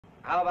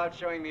How about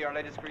showing me your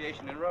latest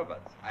creation in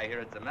robots? I hear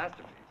it's a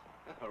masterpiece.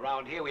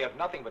 Around here, we have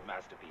nothing but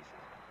masterpieces.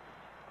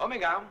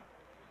 Omega,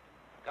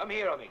 come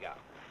here, Omega.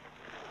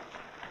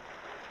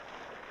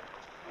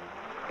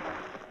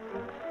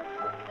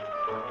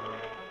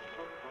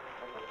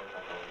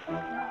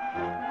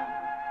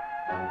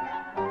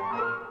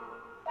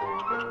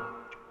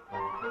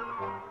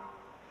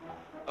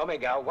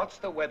 Omega, what's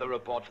the weather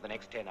report for the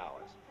next 10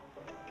 hours?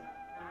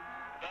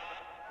 The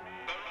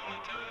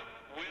barometer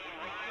will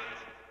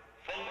rise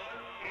 4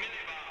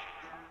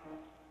 millibars.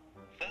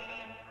 4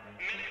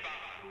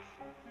 millibars.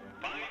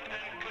 Fine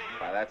and clear.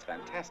 Why, that's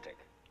fantastic.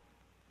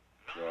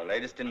 Your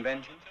latest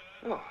invention?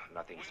 Oh,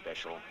 nothing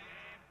special.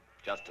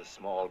 Just a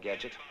small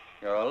gadget.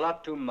 You're a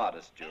lot too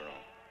modest, Juro.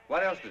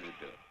 What else does it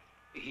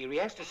do? He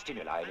reacts to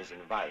stimuli in his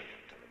environment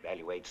and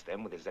evaluates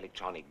them with his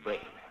electronic brain.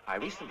 I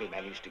recently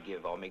managed to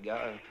give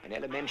Omega an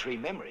elementary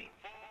memory.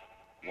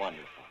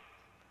 Wonderful.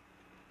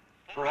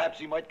 Perhaps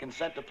he might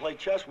consent to play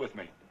chess with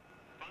me.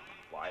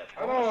 Why, of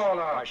course. Oh,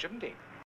 no. Why shouldn't he?